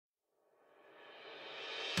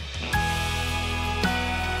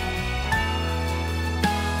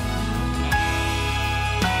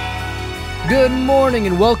Good morning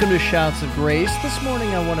and welcome to Shouts of Grace. This morning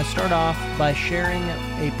I want to start off by sharing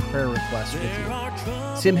a prayer request with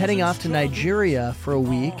you. See, I'm heading off to Nigeria for a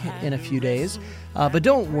week in a few days, but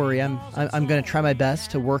don't worry, I'm going to try my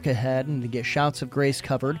best to work ahead and to get Shouts of Grace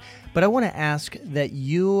covered, but I want to ask that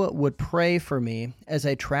you would pray for me as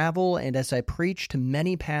I travel and as I preach to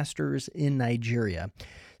many pastors in Nigeria.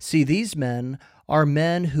 See, these men are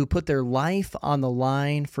men who put their life on the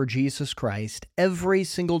line for Jesus Christ every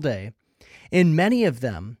single day. And many of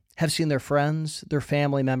them have seen their friends, their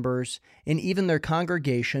family members, and even their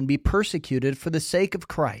congregation be persecuted for the sake of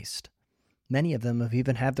Christ. Many of them have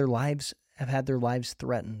even had their lives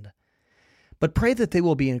threatened. But pray that they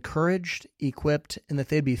will be encouraged, equipped, and that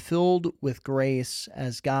they'd be filled with grace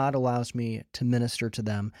as God allows me to minister to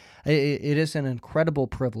them. It is an incredible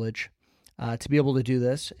privilege to be able to do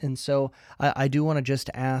this. And so I do want to just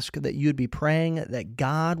ask that you'd be praying that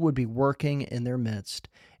God would be working in their midst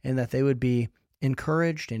and that they would be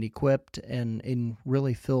encouraged and equipped and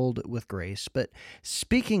really filled with grace. But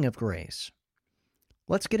speaking of grace,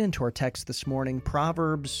 let's get into our text this morning,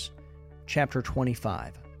 Proverbs chapter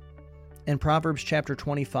 25. And Proverbs chapter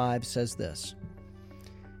 25 says this: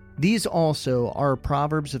 "These also are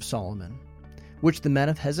Proverbs of Solomon, which the men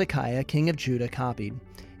of Hezekiah, king of Judah, copied.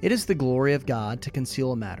 It is the glory of God to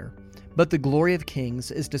conceal a matter, but the glory of kings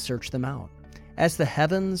is to search them out. As the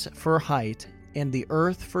heavens for height and the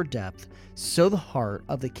earth for depth, so the heart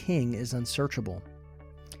of the king is unsearchable.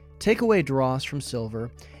 Take away dross from silver,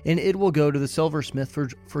 and it will go to the silversmith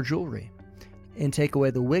for jewelry. And take away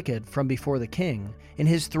the wicked from before the king, and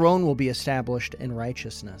his throne will be established in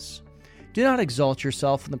righteousness. Do not exalt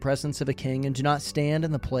yourself in the presence of a king, and do not stand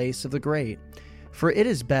in the place of the great. For it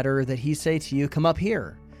is better that he say to you, 'Come up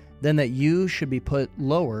here,' than that you should be put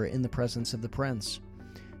lower in the presence of the prince,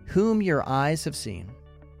 whom your eyes have seen.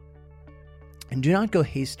 And do not go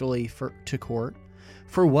hastily to court,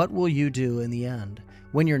 for what will you do in the end,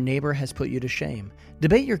 when your neighbor has put you to shame?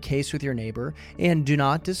 Debate your case with your neighbor, and do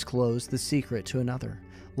not disclose the secret to another,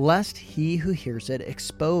 lest he who hears it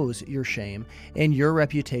expose your shame, and your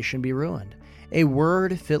reputation be ruined. A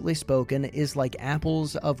word fitly spoken is like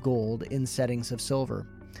apples of gold in settings of silver.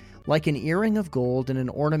 Like an earring of gold and an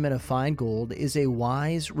ornament of fine gold is a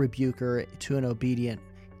wise rebuker to an obedient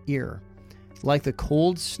ear. Like the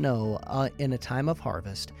cold snow in a time of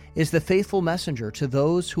harvest is the faithful messenger to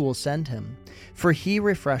those who will send him, for he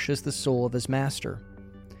refreshes the soul of his master.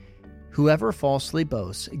 Whoever falsely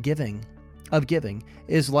boasts giving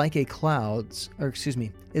is like clouds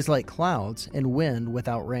and wind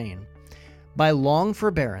without rain. By long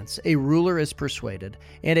forbearance a ruler is persuaded,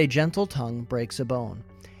 and a gentle tongue breaks a bone.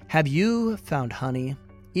 Have you found honey?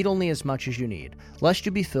 Eat only as much as you need, lest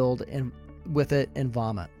you be filled with it and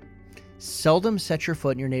vomit. Seldom set your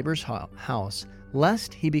foot in your neighbor's house,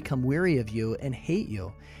 lest he become weary of you and hate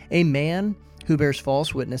you. A man who bears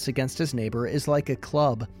false witness against his neighbor is like a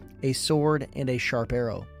club, a sword, and a sharp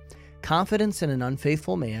arrow. Confidence in an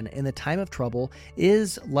unfaithful man in the time of trouble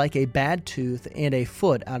is like a bad tooth and a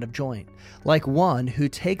foot out of joint, like one who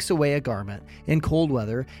takes away a garment in cold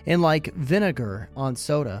weather, and like vinegar on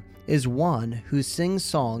soda is one who sings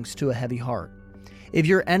songs to a heavy heart. If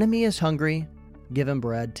your enemy is hungry, give him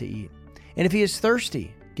bread to eat. And if he is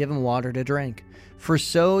thirsty, give him water to drink. For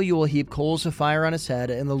so you will heap coals of fire on his head,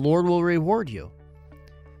 and the Lord will reward you.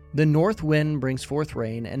 The north wind brings forth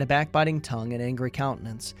rain, and a backbiting tongue and angry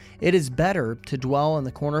countenance. It is better to dwell in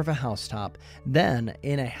the corner of a housetop than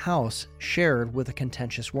in a house shared with a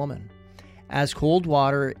contentious woman. As cold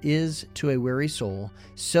water is to a weary soul,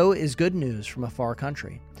 so is good news from a far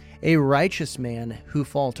country. A righteous man who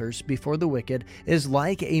falters before the wicked is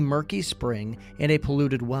like a murky spring and a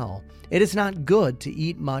polluted well. It is not good to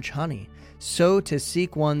eat much honey, so to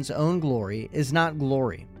seek one's own glory is not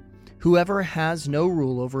glory. Whoever has no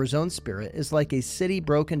rule over his own spirit is like a city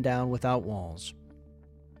broken down without walls."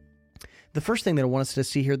 The first thing that I want us to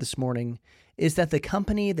see here this morning is that the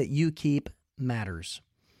company that you keep matters.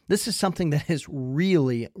 This is something that is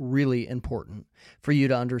really, really important for you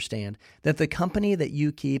to understand, that the company that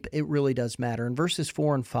you keep, it really does matter. In verses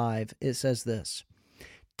 4 and 5, it says this: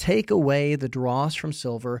 "Take away the dross from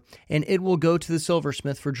silver, and it will go to the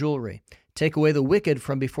silversmith for jewelry. Take away the wicked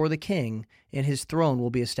from before the king, and his throne will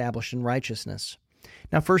be established in righteousness."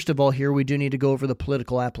 Now, first of all, here we do need to go over the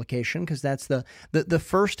political application, because that's the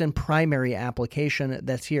first and primary application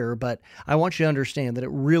that's here. But I want you to understand that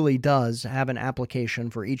it really does have an application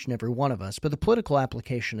for each and every one of us. But the political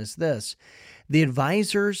application is this: the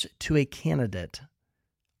advisors to a candidate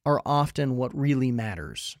are often what really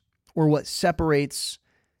matters, or what separates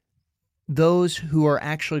those who are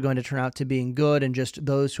actually going to turn out to being good and just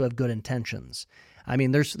those who have good intentions. I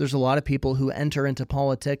mean, there's a lot of people who enter into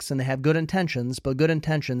politics and they have good intentions, but good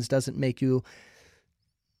intentions doesn't make you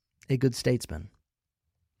a good statesman.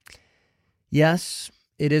 Yes,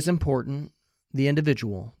 it is important, the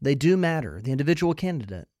individual. They do matter, the individual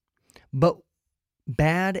candidate. But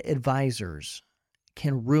bad advisors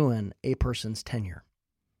can ruin a person's tenure.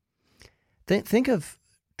 Think of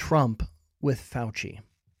Trump with Fauci.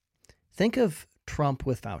 Think of Trump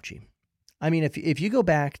with Fauci. I mean, if you go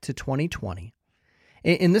back to 2020,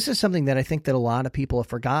 and this is something that I think that a lot of people have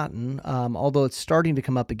forgotten, although it's starting to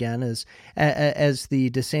come up again as the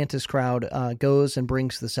DeSantis crowd goes and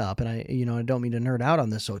brings this up. And I don't mean to nerd out on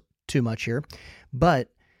this too much here, but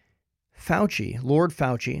Fauci, Lord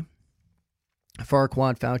Fauci,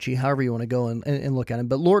 Farquaad Fauci, however you want to go and look at him,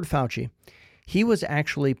 but Lord Fauci, he was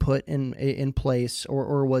actually put in place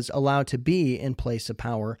or was allowed to be in place of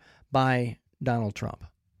power by Donald Trump.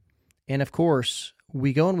 And of course,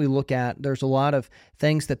 we go and we look at, there's a lot of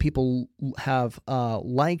things that people have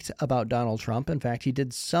liked about Donald Trump. In fact, he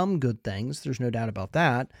did some good things. There's no doubt about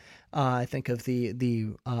that. I think of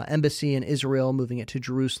the embassy in Israel, moving it to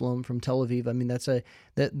Jerusalem from Tel Aviv. I mean, that's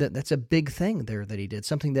a big thing there that he did,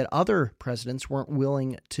 something that other presidents weren't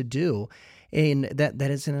willing to do. And that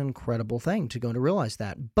is an incredible thing to go to realize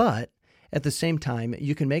that. But at the same time,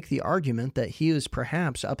 you can make the argument that he was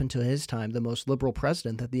perhaps, up until his time, the most liberal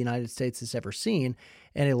president that the United States has ever seen.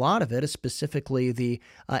 And a lot of it is specifically the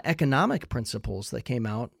economic principles that came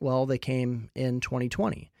out. Well, they came in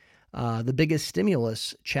 2020. The biggest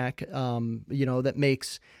stimulus check, that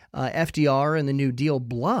makes FDR and the New Deal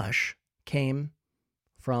blush came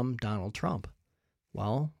from Donald Trump.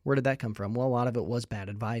 Well, where did that come from? Well, a lot of it was bad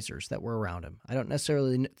advisors that were around him. I don't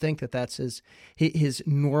necessarily think that that's his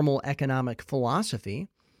normal economic philosophy,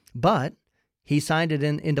 but he signed it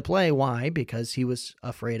into play. Why? Because he was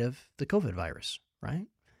afraid of the COVID virus, right?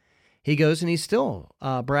 He goes and he's still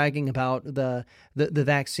bragging about the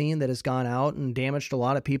vaccine that has gone out and damaged a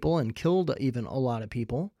lot of people and killed even a lot of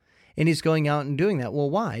people. And he's going out and doing that. Well,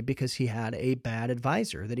 why? Because he had a bad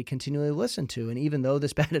advisor that he continually listened to. And even though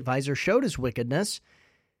this bad advisor showed his wickedness,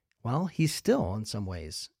 well, he still, in some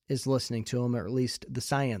ways, is listening to him, or at least the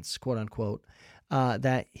science, quote unquote,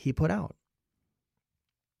 that he put out.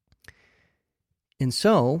 And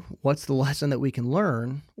so, what's the lesson that we can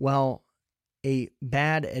learn? Well, a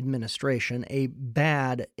bad administration, a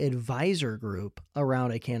bad advisor group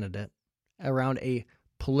around a candidate, around a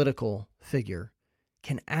political figure,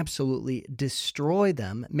 can absolutely destroy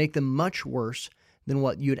them, make them much worse than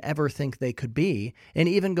what you'd ever think they could be, and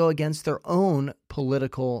even go against their own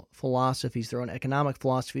political philosophies, their own economic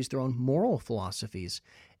philosophies, their own moral philosophies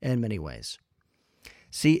in many ways.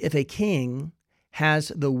 See, if a king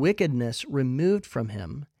has the wickedness removed from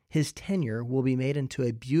him, his tenure will be made into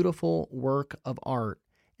a beautiful work of art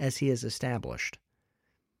as he is established.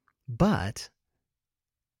 But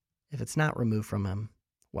if it's not removed from him,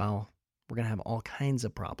 well, we're going to have all kinds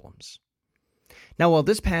of problems. Now, while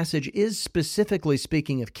this passage is specifically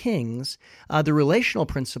speaking of kings, the relational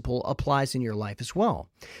principle applies in your life as well.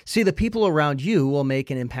 See, the people around you will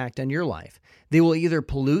make an impact on your life. They will either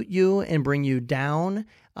pollute you and bring you down,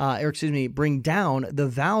 bring down the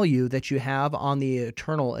value that you have on the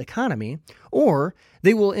eternal economy, or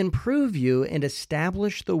they will improve you and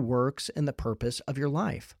establish the works and the purpose of your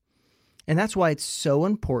life. And that's why it's so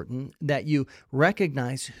important that you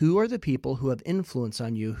recognize who are the people who have influence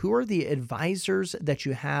on you, who are the advisors that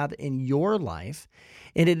you have in your life.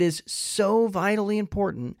 And it is so vitally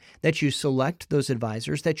important that you select those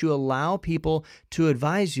advisors, that you allow people to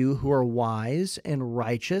advise you who are wise and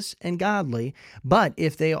righteous and godly. But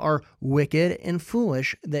if they are wicked and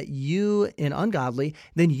foolish and ungodly,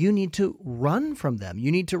 then you need to run from them.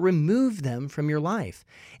 You need to remove them from your life.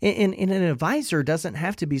 And an advisor doesn't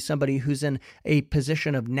have to be somebody who's in a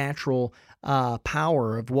position of natural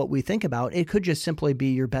power of what we think about. It could just simply be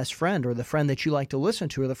your best friend, or the friend that you like to listen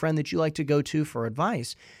to, or the friend that you like to go to for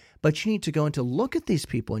advice. But you need to go and to look at these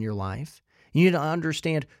people in your life. You need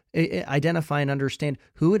to identify and understand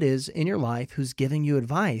who it is in your life who's giving you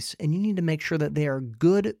advice. And you need to make sure that they are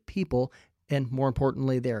good people, and more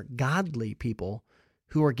importantly, they're godly people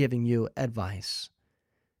who are giving you advice,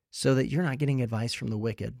 so that you're not getting advice from the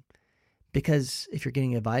wicked. Because if you're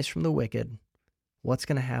getting advice from the wicked, what's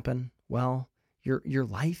going to happen? Well, your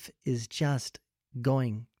life is just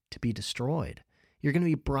going to be destroyed. You're going to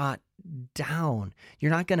be brought down.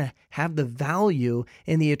 You're not going to have the value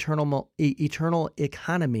in the eternal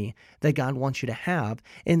economy that God wants you to have.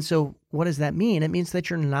 And so what does that mean? It means that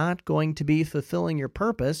you're not going to be fulfilling your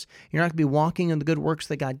purpose. You're not going to be walking in the good works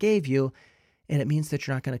that God gave you. And it means that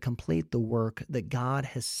you're not going to complete the work that God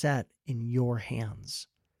has set in your hands.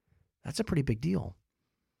 That's a pretty big deal.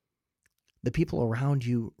 The people around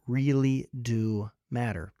you really do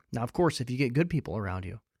matter. Now, of course, if you get good people around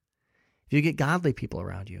you, if you get godly people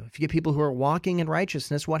around you, if you get people who are walking in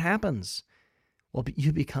righteousness, what happens? Well,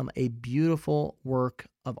 you become a beautiful work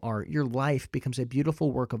of art. Your life becomes a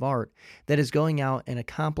beautiful work of art that is going out and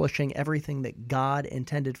accomplishing everything that God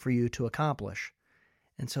intended for you to accomplish.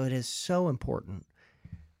 And so it is so important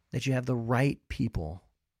that you have the right people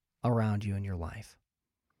around you in your life.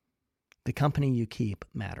 The company you keep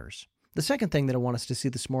matters. The second thing that I want us to see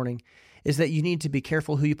this morning is that you need to be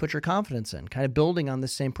careful who you put your confidence in, kind of building on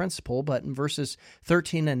this same principle. But in verses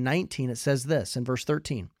 13 and 19, it says this in verse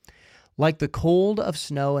 13, like the cold of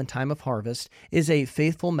snow in time of harvest is a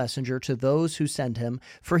faithful messenger to those who send him,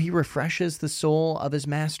 for he refreshes the soul of his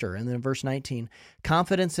master. And then in verse 19,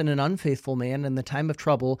 confidence in an unfaithful man in the time of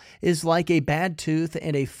trouble is like a bad tooth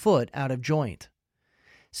and a foot out of joint.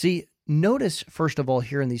 See, notice, first of all,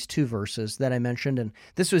 here in these two verses that I mentioned, and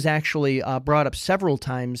this was actually brought up several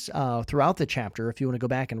times throughout the chapter if you want to go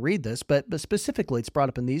back and read this, but specifically it's brought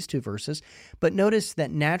up in these two verses. But notice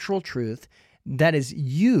that natural truth that is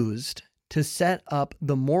used to set up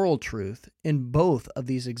the moral truth in both of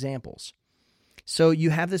these examples. So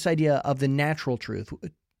you have this idea of the natural truth,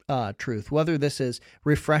 whether this is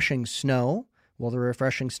refreshing snow. Well, the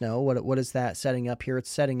refreshing snow, what is that setting up here? It's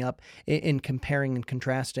setting up in comparing and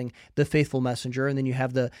contrasting the faithful messenger, and then you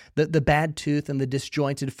have the bad tooth and the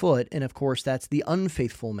disjointed foot, and of course that's the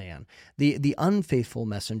unfaithful man, the unfaithful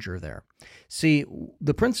messenger there. See,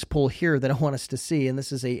 the principle here that I want us to see, and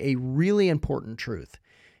this is a really important truth,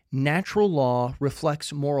 natural law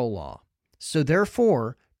reflects moral law. So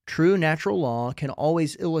therefore, true natural law can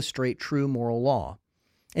always illustrate true moral law.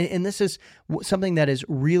 And this is something that is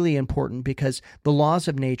really important because the laws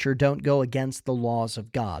of nature don't go against the laws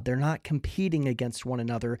of God. They're not competing against one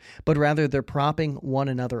another, but rather they're propping one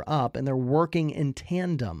another up, and they're working in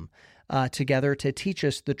tandem together to teach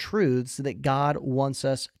us the truths that God wants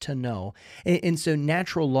us to know. And so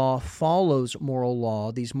natural law follows moral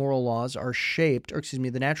law. These moral laws are shaped,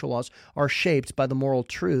 the natural laws are shaped by the moral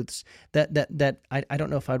truths that I don't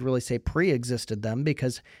know if I'd really say pre-existed them,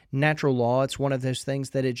 because natural law, it's one of those things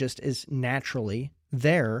that it just is naturally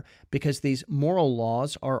there because these moral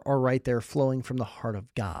laws are right there flowing from the heart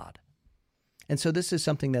of God. And so this is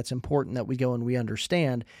something that's important that we go and we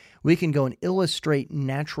understand. We can go and illustrate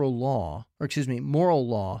moral law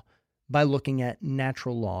by looking at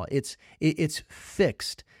natural law. It's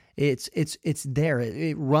fixed. It's there.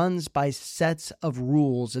 It runs by sets of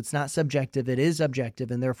rules. It's not subjective. It is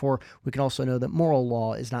objective. And therefore, we can also know that moral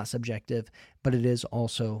law is not subjective, but it is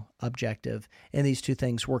also objective. And these two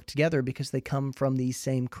things work together because they come from the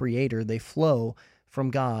same creator. They flow from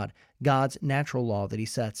God. God's natural law that he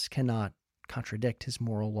sets cannot contradict his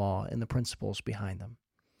moral law and the principles behind them.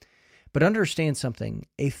 But understand something,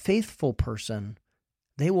 a faithful person,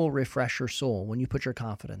 they will refresh your soul when you put your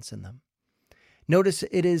confidence in them. Notice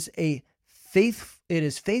it is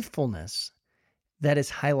faithfulness that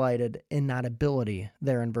is highlighted and not ability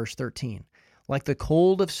there in verse 13. Like the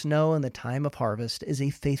cold of snow in the time of harvest is a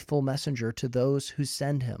faithful messenger to those who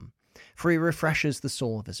send him, for he refreshes the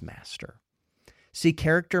soul of his master. See,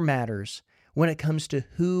 character matters when it comes to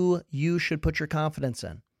who you should put your confidence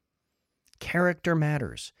in. Character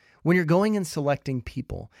matters. When you're going and selecting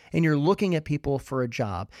people, and you're looking at people for a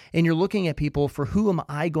job, and you're looking at people for who am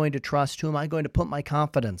I going to trust, who am I going to put my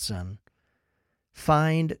confidence in,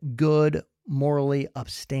 find good, morally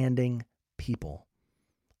upstanding people.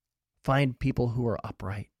 Find people who are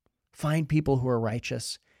upright. Find people who are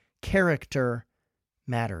righteous. Character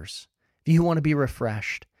matters. If you want to be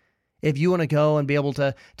refreshed, if you want to go and be able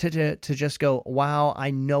to just go, wow, I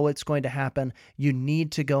know it's going to happen, you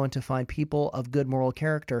need to go and to find people of good moral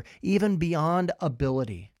character, even beyond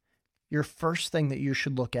ability. Your first thing that you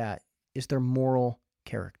should look at is their moral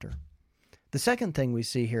character. The second thing we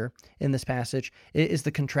see here in this passage is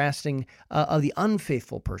the contrasting of the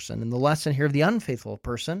unfaithful person. And the lesson here of the unfaithful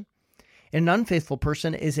person, an unfaithful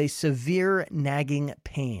person is a severe nagging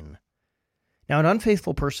pain. Now, an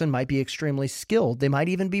unfaithful person might be extremely skilled. They might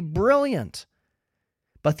even be brilliant.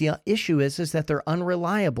 But the issue is that they're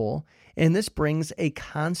unreliable, and this brings a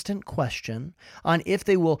constant question on if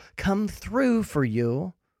they will come through for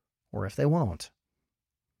you or if they won't.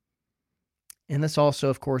 And this also,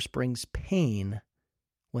 of course, brings pain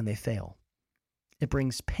when they fail. It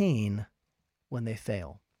brings pain when they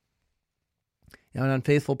fail. Now, an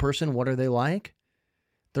unfaithful person, what are they like?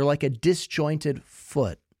 They're like a disjointed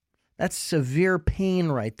foot. That's severe pain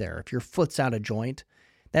right there. If your foot's out of joint,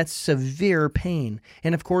 That's severe pain.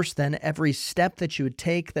 And of course, then every step that you would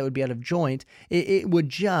take that would be out of joint, it would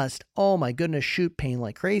just, oh my goodness, shoot pain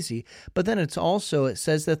like crazy. But then it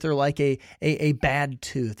says that they're like a bad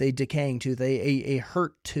tooth, a decaying tooth, a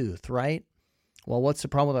hurt tooth, right? Well, what's the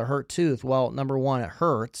problem with a hurt tooth? Well, number one, it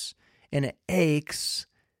hurts and it aches,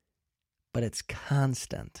 but it's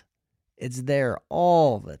constant. It's there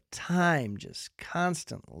all the time, just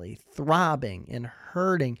constantly throbbing and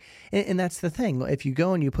hurting. And that's the thing. If you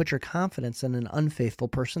go and you put your confidence in an unfaithful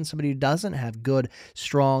person, somebody who doesn't have good,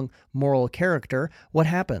 strong moral character, what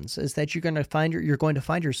happens is that you're going to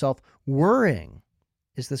find yourself worrying.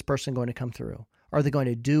 Is this person going to come through? Are they going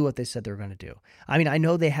to do what they said they're going to do? I mean, I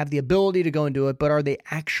know they have the ability to go and do it, but are they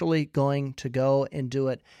actually going to go and do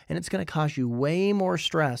it? And it's going to cause you way more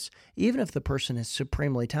stress, even if the person is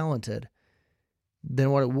supremely talented,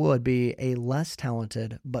 than what it would be a less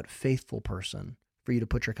talented but faithful person for you to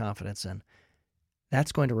put your confidence in.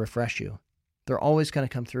 That's going to refresh you. They're always going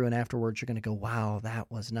to come through, and afterwards you're going to go, wow,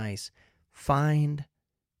 that was nice. Find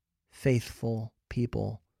faithful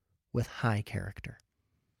people with high character.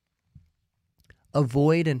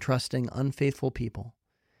 Avoid entrusting unfaithful people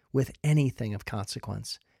with anything of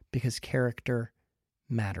consequence because character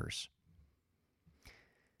matters.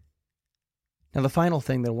 Now, the final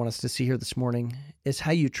thing that I want us to see here this morning is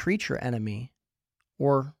how you treat your enemy,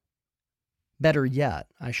 or better yet,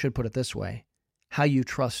 I should put it this way, how you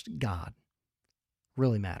trust God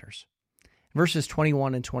really matters. Verses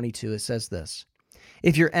 21 and 22, it says this: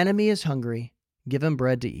 "If your enemy is hungry, give him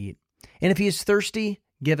bread to eat, and if he is thirsty,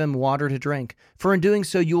 give him water to drink, for in doing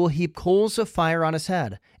so you will heap coals of fire on his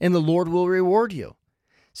head, and the Lord will reward you."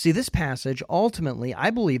 See, this passage, ultimately, I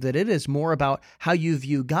believe that it is more about how you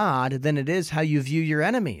view God than it is how you view your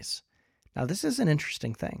enemies. Now, this is an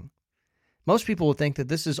interesting thing. Most people would think that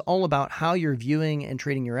this is all about how you're viewing and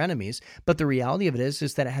treating your enemies, but the reality of it is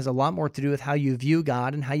that it has a lot more to do with how you view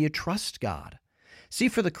God and how you trust God. See,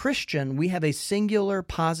 for the Christian, we have a singular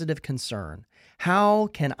positive concern. How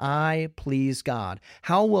can I please God?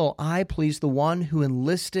 How will I please the one who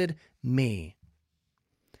enlisted me?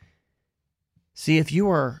 See, if you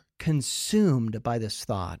are consumed by this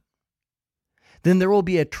thought, then there will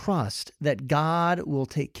be a trust that God will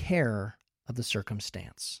take care of the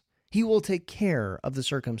circumstance. He will take care of the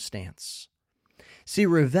circumstance. See,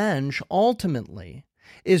 revenge ultimately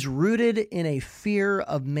is rooted in a fear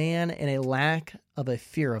of man and a lack of a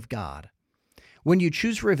fear of God. When you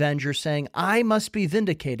choose revenge, you're saying, I must be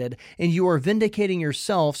vindicated, and you are vindicating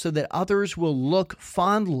yourself so that others will look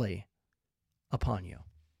fondly upon you.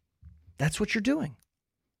 That's what you're doing.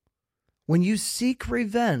 When you seek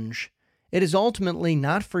revenge, it is ultimately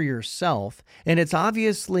not for yourself, and it's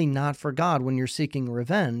obviously not for God when you're seeking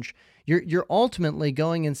revenge. You're ultimately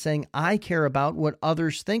going and saying, I care about what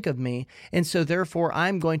others think of me, and so therefore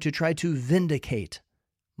I'm going to try to vindicate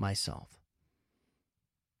myself.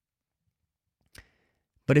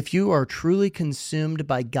 But if you are truly consumed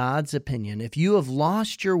by God's opinion, if you have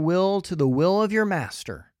lost your will to the will of your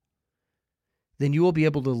master, then you will be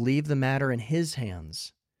able to leave the matter in his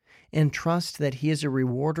hands and trust that he is a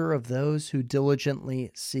rewarder of those who diligently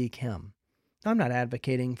seek him. I'm not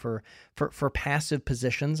advocating for passive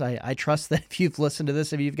positions. I trust that if you've listened to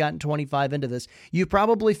this, if you've gotten 25 into this, you've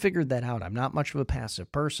probably figured that out. I'm not much of a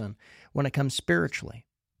passive person when it comes spiritually.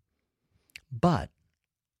 But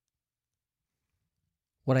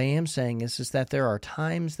what I am saying is that there are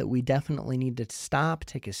times that we definitely need to stop,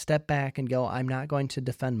 take a step back, and go, I'm not going to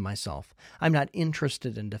defend myself. I'm not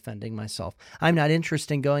interested in defending myself. I'm not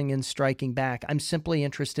interested in going and striking back. I'm simply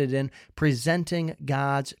interested in presenting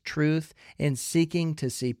God's truth and seeking to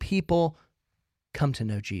see people come to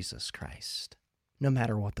know Jesus Christ, no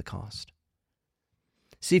matter what the cost.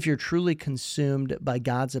 See, if you're truly consumed by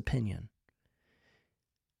God's opinion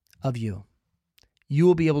of you, you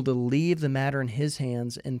will be able to leave the matter in his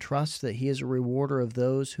hands and trust that he is a rewarder of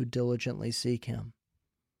those who diligently seek him.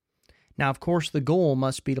 Now, of course, the goal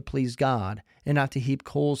must be to please God and not to heap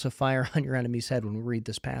coals of fire on your enemy's head when we read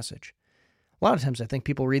this passage. A lot of times I think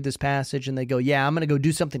people read this passage and they go, yeah, I'm going to go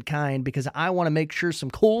do something kind because I want to make sure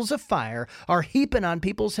some coals of fire are heaping on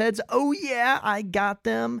people's heads. Oh, yeah, I got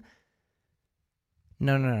them.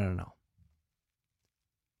 No.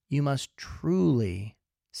 You must truly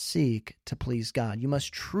seek to please God. You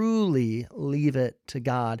must truly leave it to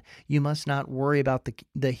God. You must not worry about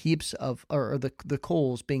the heaps of, or the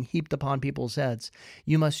coals being heaped upon people's heads.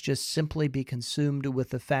 You must just simply be consumed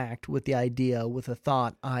with the fact, with the idea, with the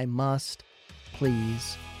thought, I must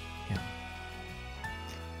please him.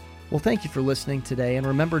 Well, thank you for listening today, and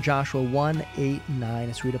remember Joshua 1:8-9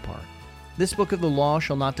 as we depart. This book of the law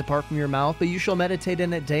shall not depart from your mouth, but you shall meditate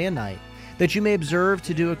in it day and night, that you may observe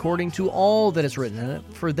to do according to all that is written in it,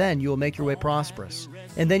 for then you will make your way prosperous,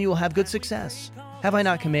 and then you will have good success. Have I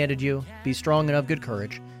not commanded you? Be strong and of good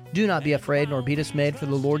courage. Do not be afraid nor be dismayed, for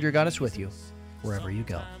the Lord your God is with you wherever you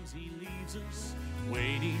go.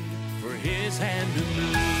 Waiting for his hand to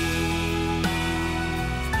move.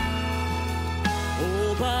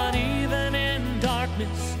 Oh, but even in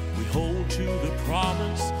darkness, we hold to the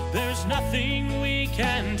promise. There's nothing we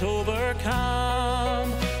can't overcome.